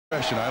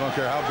I don't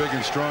care how big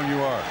and strong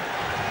you are.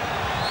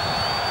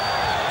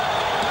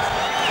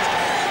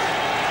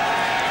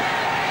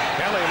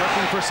 Kelly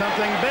looking for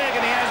something big,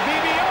 and he has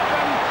Beebe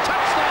open.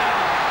 Touchdown.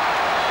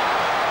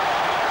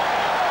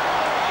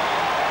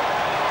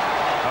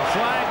 A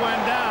flag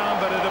went down,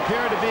 but it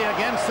appeared to be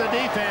against the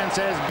defense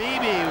as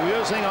Beebe,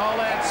 using all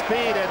that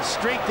speed, had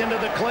streaked into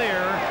the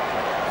clear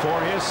for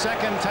his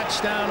second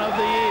touchdown of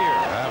the year.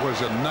 That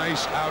was a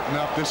nice out and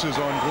up. This is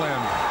on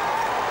Glenn.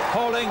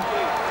 Holding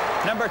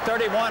number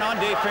 31 on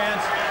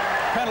defense.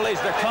 Penalties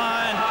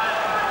decline.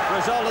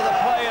 Result of the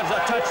play is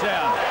a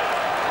touchdown.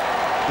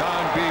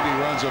 Don Beebe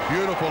runs a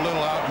beautiful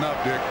little out and up,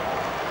 Dick.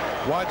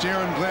 Watch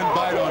Aaron Glenn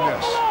bite on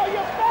this.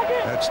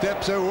 That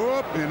steps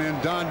up, and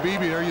then Don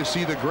Beebe, there you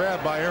see the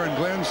grab by Aaron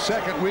Glenn.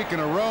 Second week in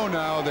a row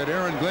now that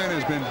Aaron Glenn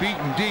has been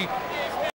beaten deep.